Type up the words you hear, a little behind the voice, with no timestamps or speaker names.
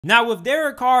Now, with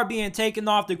Derek Carr being taken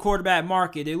off the quarterback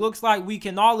market, it looks like we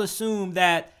can all assume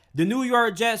that the New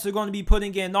York Jets are going to be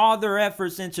putting in all their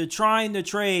efforts into trying to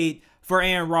trade for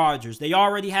Aaron Rodgers. They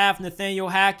already have Nathaniel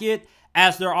Hackett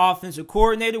as their offensive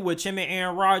coordinator, which him and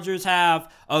Aaron Rodgers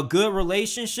have a good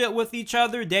relationship with each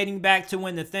other, dating back to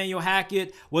when Nathaniel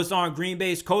Hackett was on Green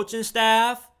Bay's coaching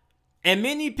staff. And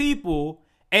many people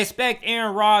expect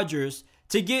Aaron Rodgers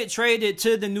to get traded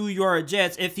to the New York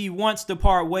Jets if he wants to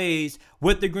part ways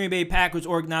with the Green Bay Packers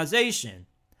organization.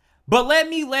 But let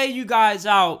me lay you guys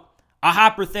out a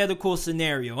hypothetical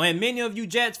scenario. And many of you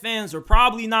Jets fans are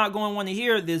probably not going to want to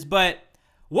hear this, but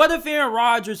what if Aaron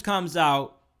Rodgers comes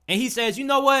out and he says, you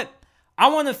know what? I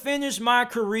want to finish my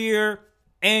career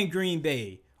in Green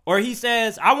Bay. Or he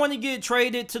says, I want to get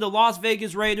traded to the Las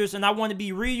Vegas Raiders and I want to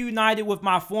be reunited with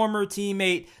my former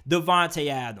teammate, Davante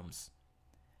Adams.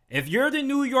 If you're the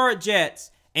New York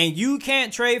Jets and you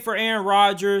can't trade for Aaron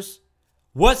Rodgers,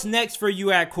 what's next for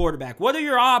you at quarterback? What are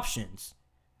your options?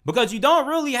 Because you don't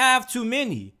really have too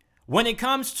many. When it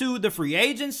comes to the free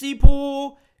agency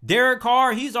pool, Derek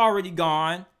Carr, he's already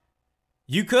gone.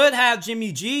 You could have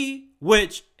Jimmy G,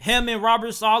 which him and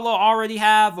Robert Saleh already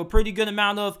have a pretty good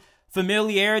amount of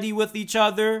familiarity with each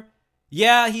other.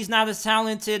 Yeah, he's not as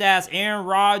talented as Aaron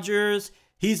Rodgers.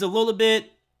 He's a little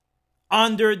bit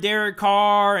under Derek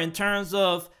Carr in terms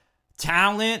of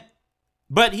talent,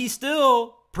 but he's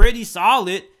still pretty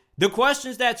solid. The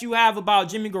questions that you have about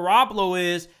Jimmy Garoppolo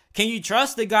is, can you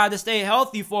trust the guy to stay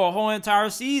healthy for a whole entire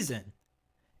season?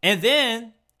 And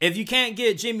then, if you can't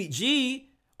get Jimmy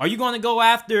G, are you going to go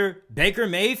after Baker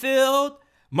Mayfield,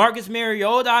 Marcus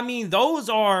Mariota? I mean, those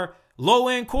are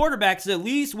low-end quarterbacks. At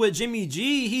least with Jimmy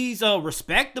G, he's a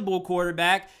respectable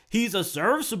quarterback. He's a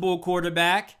serviceable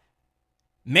quarterback.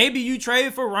 Maybe you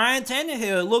trade for Ryan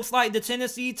Tannehill. It looks like the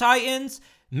Tennessee Titans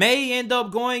may end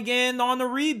up going in on a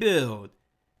rebuild.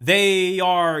 They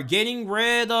are getting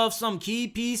rid of some key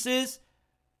pieces.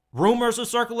 Rumors are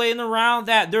circulating around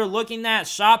that they're looking at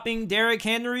shopping Derrick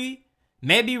Henry.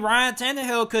 Maybe Ryan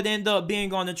Tannehill could end up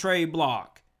being on the trade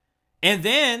block. And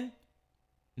then,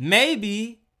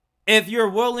 maybe, if you're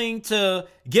willing to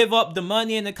give up the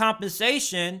money and the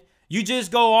compensation, you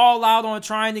just go all out on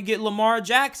trying to get Lamar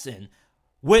Jackson,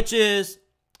 which is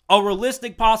a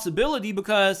realistic possibility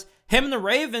because him and the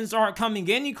Ravens aren't coming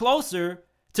any closer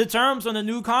to terms on a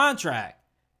new contract.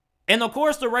 And of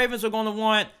course, the Ravens are going to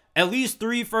want at least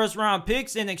 3 first-round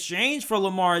picks in exchange for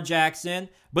Lamar Jackson.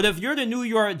 But if you're the New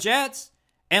York Jets,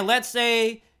 and let's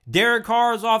say Derek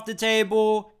Carr is off the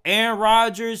table, Aaron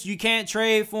Rodgers, you can't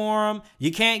trade for him,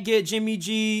 you can't get Jimmy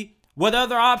G, what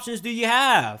other options do you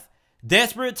have?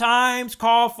 Desperate times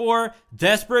call for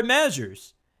desperate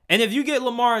measures. And if you get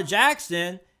Lamar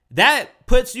Jackson, that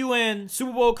puts you in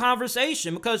Super Bowl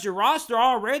conversation because your roster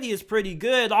already is pretty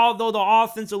good, although the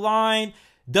offensive line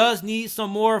does need some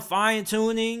more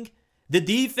fine-tuning. The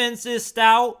defense is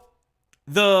stout.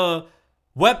 The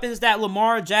weapons that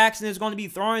Lamar Jackson is going to be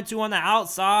throwing to on the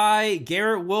outside,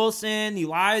 Garrett Wilson,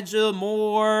 Elijah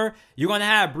Moore, you're going to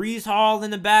have Breece Hall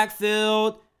in the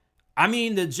backfield. I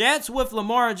mean, the Jets with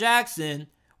Lamar Jackson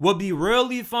will be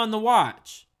really fun to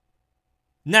watch.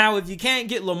 Now, if you can't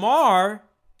get Lamar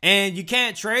and you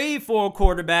can't trade for a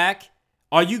quarterback,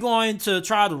 are you going to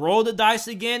try to roll the dice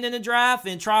again in the draft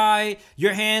and try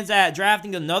your hands at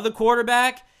drafting another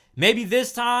quarterback? Maybe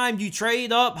this time you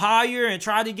trade up higher and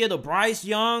try to get a Bryce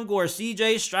Young or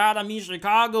CJ Stroud. I mean,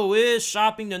 Chicago is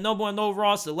shopping the #1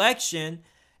 overall selection.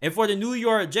 And for the New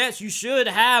York Jets, you should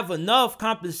have enough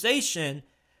compensation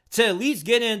to at least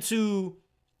get into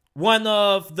one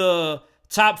of the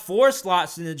top 4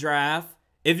 slots in the draft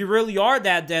if you really are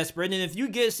that desperate. And if you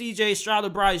get CJ Stroud or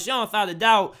Bryce Young, without a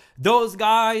doubt, those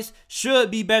guys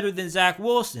should be better than Zach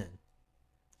Wilson.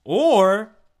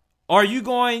 Or are you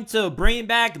going to bring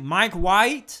back Mike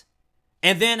White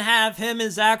and then have him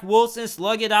and Zach Wilson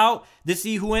slug it out to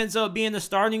see who ends up being the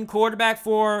starting quarterback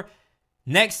for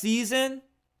next season?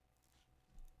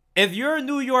 If you're a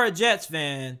New York Jets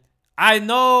fan, I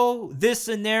know this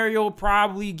scenario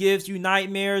probably gives you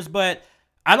nightmares, but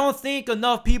I don't think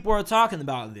enough people are talking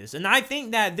about this. And I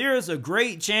think that there is a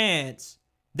great chance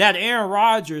that Aaron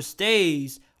Rodgers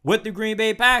stays with the Green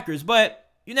Bay Packers. But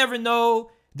you never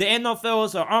know. The NFL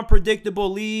is an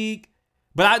unpredictable league.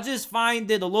 But I just find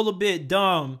it a little bit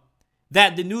dumb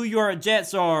that the New York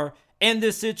Jets are in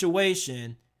this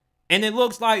situation. And it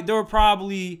looks like they're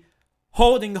probably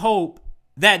holding hope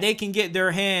that they can get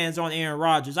their hands on Aaron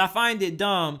Rodgers. I find it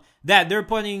dumb that they're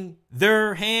putting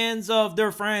their hands of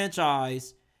their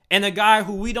franchise and a guy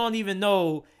who we don't even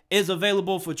know is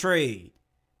available for trade.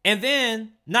 And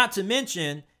then, not to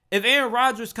mention, if Aaron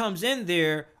Rodgers comes in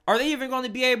there, are they even going to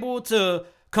be able to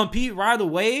compete right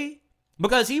away?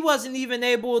 Because he wasn't even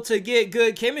able to get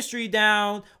good chemistry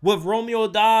down with Romeo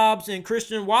Doubs and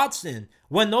Christian Watson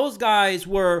when those guys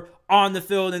were on the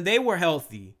field and they were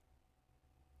healthy.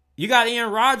 You got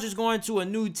Aaron Rodgers going to a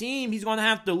new team. He's going to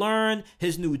have to learn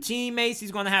his new teammates.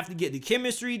 He's going to have to get the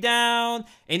chemistry down.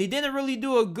 And he didn't really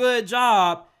do a good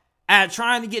job at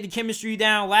trying to get the chemistry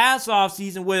down last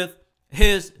offseason with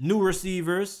his new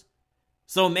receivers.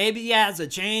 So maybe he has a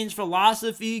change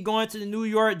philosophy going to the New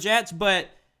York Jets. But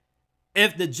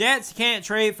if the Jets can't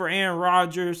trade for Aaron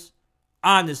Rodgers,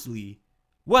 honestly,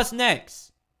 what's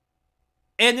next?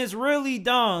 And it's really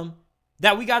dumb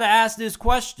that we got to ask this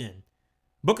question.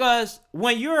 Because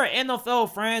when you're an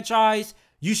NFL franchise,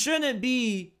 you shouldn't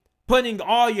be putting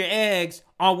all your eggs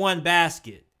on one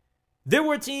basket. There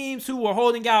were teams who were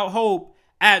holding out hope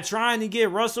at trying to get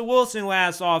Russell Wilson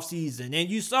last offseason. And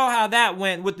you saw how that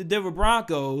went with the Denver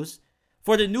Broncos.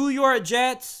 For the New York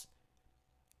Jets,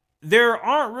 there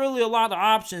aren't really a lot of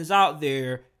options out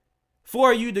there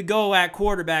for you to go at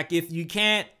quarterback if you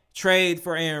can't trade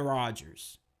for Aaron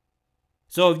Rodgers.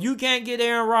 So if you can't get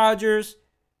Aaron Rodgers,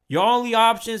 your only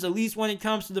options, at least when it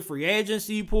comes to the free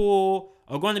agency pool,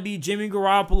 are going to be Jimmy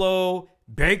Garoppolo,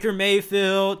 Baker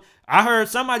Mayfield. I heard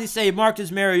somebody say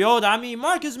Marcus Mariota. I mean,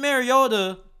 Marcus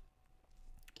Mariota,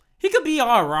 he could be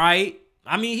all right.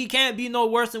 I mean, he can't be no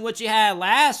worse than what you had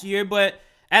last year, but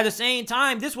at the same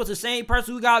time, this was the same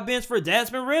person who got benched for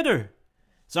Desmond Ridder.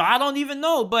 So I don't even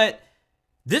know, but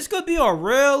this could be a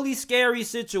really scary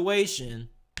situation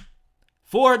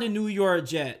for the New York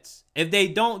Jets if they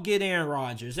don't get Aaron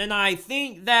Rodgers. And I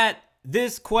think that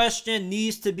this question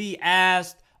needs to be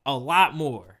asked a lot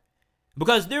more.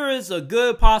 Because there is a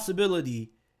good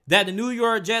possibility that the New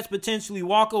York Jets potentially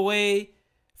walk away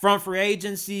from free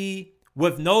agency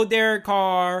with no Derek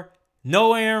Carr,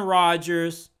 no Aaron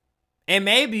Rodgers, and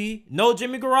maybe no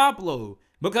Jimmy Garoppolo.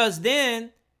 Because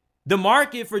then the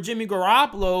market for Jimmy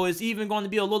Garoppolo is even going to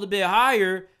be a little bit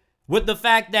higher with the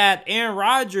fact that Aaron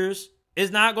Rodgers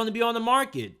is not going to be on the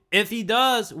market if he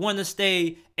does want to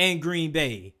stay in Green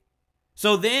Bay.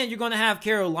 So then you're going to have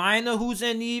Carolina, who's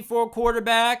in need for a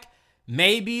quarterback.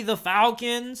 Maybe the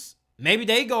Falcons. Maybe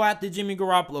they go after Jimmy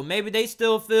Garoppolo. Maybe they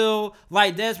still feel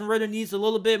like Desmond Ridder needs a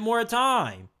little bit more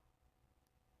time.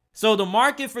 So the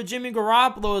market for Jimmy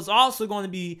Garoppolo is also going to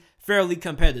be fairly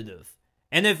competitive.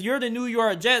 And if you're the New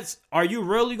York Jets, are you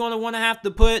really going to want to have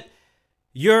to put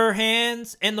your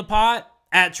hands in the pot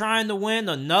at trying to win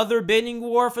another bidding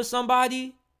war for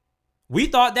somebody? We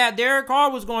thought that Derek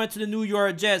Carr was going to the New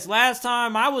York Jets. Last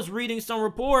time I was reading some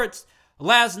reports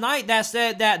last night that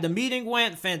said that the meeting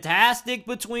went fantastic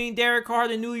between Derek Carr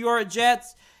and the New York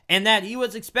Jets and that he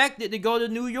was expected to go to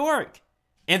New York.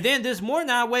 And then this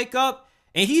morning I wake up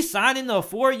and he's signing a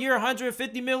 4-year,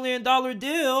 $150 million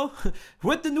deal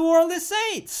with the New Orleans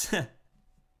Saints.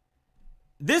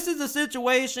 This is a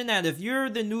situation that if you're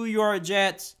the New York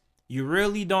Jets, you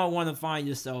really don't want to find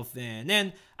yourself in.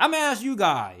 And I'm going to ask you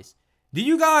guys, do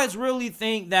you guys really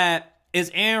think that is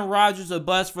Aaron Rodgers a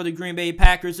bust for the Green Bay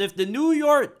Packers? If the New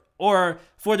York, or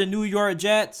for the New York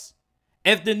Jets,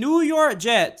 if the New York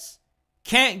Jets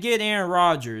can't get Aaron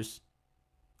Rodgers,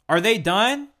 are they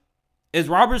done? Is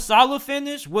Robert Saleh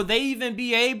finished? Will they even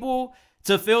be able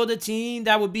to field a team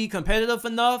that would be competitive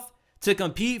enough to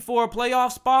compete for a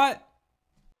playoff spot?